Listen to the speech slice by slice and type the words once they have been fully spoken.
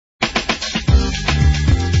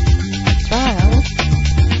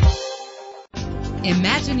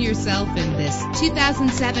Imagine yourself in this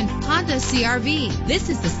 2007 Honda CR-V. This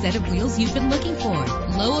is the set of wheels you've been looking for.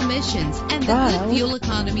 Low emissions and the good fuel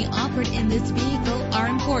economy offered in this vehicle are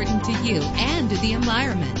important to you and to the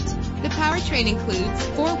environment. The powertrain includes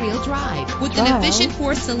four-wheel drive with an efficient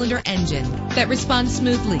four-cylinder engine that responds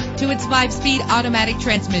smoothly to its 5-speed automatic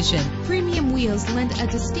transmission. Premium wheels lend a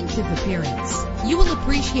distinctive appearance. You will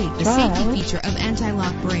appreciate the safety feature of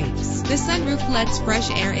anti-lock brakes. The sunroof lets fresh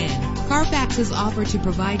air in. Carfax is offered to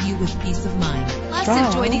provide you with peace of mind. Plus,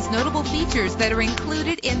 enjoy these notable features that are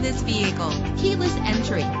included in this vehicle: keyless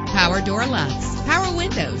entry, power door locks, power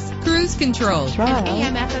windows, cruise control, an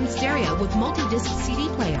AM/FM stereo with multi-disc CD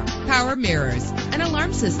player, power mirrors, an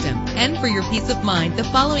alarm system. And for your peace of mind, the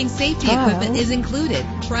following safety equipment is included: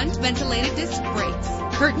 front ventilated disc brakes,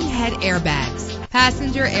 curtain head airbags,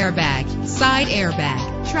 passenger airbag, side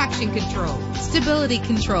airbag, traction control, stability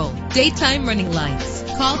control, daytime running lights.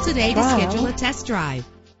 Call today to schedule a test drive.